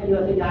ขาว่าทะเยอ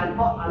ทะยานเพ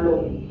ราะอาร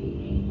มณ์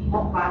เพรา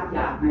ะความอย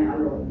ากในอา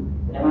รมณ์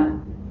ใช่ไหม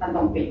ท่านต้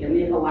องปิดอย่าง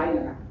นี้เข้าไว้น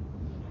ะครับ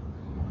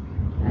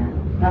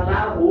ถ้ารา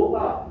หู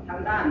ก็ทาง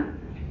ด้าน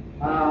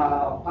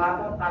ความ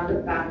ต้องการเรื่อ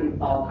งการติด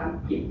ต่อทาง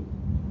จิต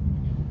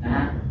น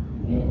ะ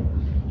นี่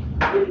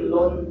ดิ้นร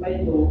นไป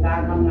สู่การ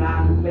ทำงาน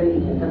เป็น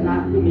หมู่คณะ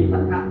ที่มีพั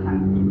ฒนาทาง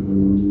จิต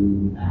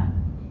นะ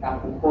กับ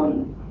บุคคล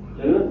ห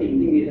รือสิ่ง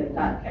ที่มีรสช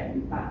าติแข็ง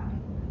กล้า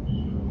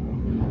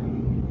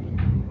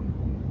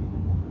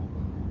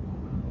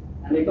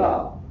อันนี้ก็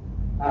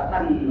ท่า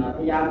นพ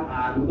ยายามอ่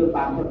านด้วยคว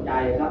ามเข้าใจ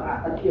แล้วอ่าน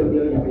ถ้าเที่ยวเดี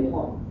ยวอย่าไปท่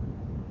อง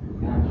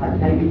ท่าน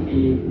ใช้วิ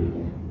ธี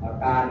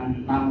การ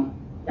น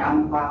ำจ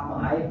ำความหม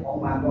ายของ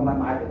มันก็มัน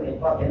หมายถึงเอง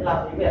ก็เห็นรา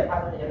ศีเมษท่าน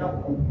จะเห็นต้อง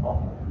บุกออก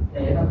จะ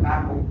เห็นต้องการ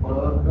บุกเปิ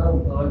ดเริ่ม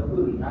เกิด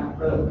ขึ้นนะ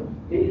เริ่ม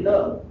ที่เริ่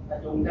มกระ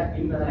จุงกระ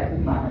จิ้มอะไรขึ้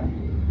นมา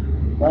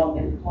มองเ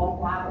ห็นท้อง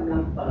ฟ้ากำลั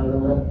งเปิ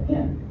ดเนี่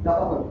ยแล้ว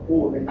ก็พู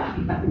ดไปตาม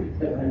นั้นใ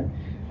ช่ไหม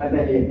ก็จะ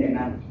เห็นอย่าง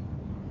นั้น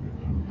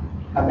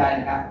เข้าใจน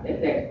ะครับ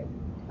เด็ก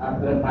ๆ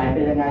เกิดใหม่เป็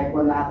นยังไงค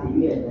นราศี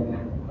เมษยังไง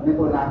คนใน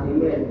คนราศี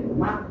เมษ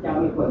มักจะไ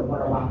ม่เปิด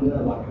ระวังเนื้อ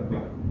ระวัง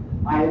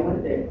ไปเหมือน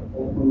เด็กโอ้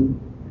คุณ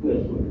เกิด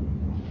สุด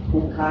คุ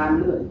กคานเ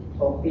ลือด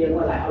ตกเตียง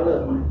ว่าไหลเอาเลิ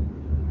กมา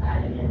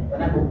อย่างนี้เพราะ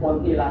นั้นบุคคล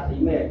ที่ราศี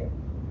เมษ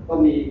ก็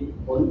มี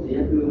ผลเสีย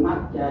คือมัก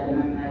จะยั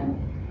งไง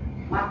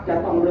มักจะ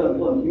ต้องเริ่ม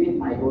ต้นชีวิตใ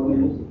หม่โดยไม่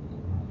รู้สึก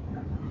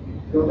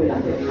โดยเป็นหลัก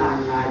เช่นร่าง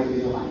กายอยู่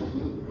ระหว่าง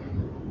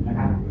นะ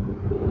ครับ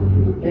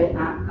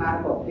อาการ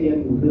ตกเตียง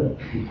อยู่เรื่อย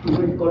เ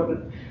ว้น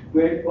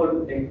คน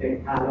เด็ก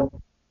ๆทารก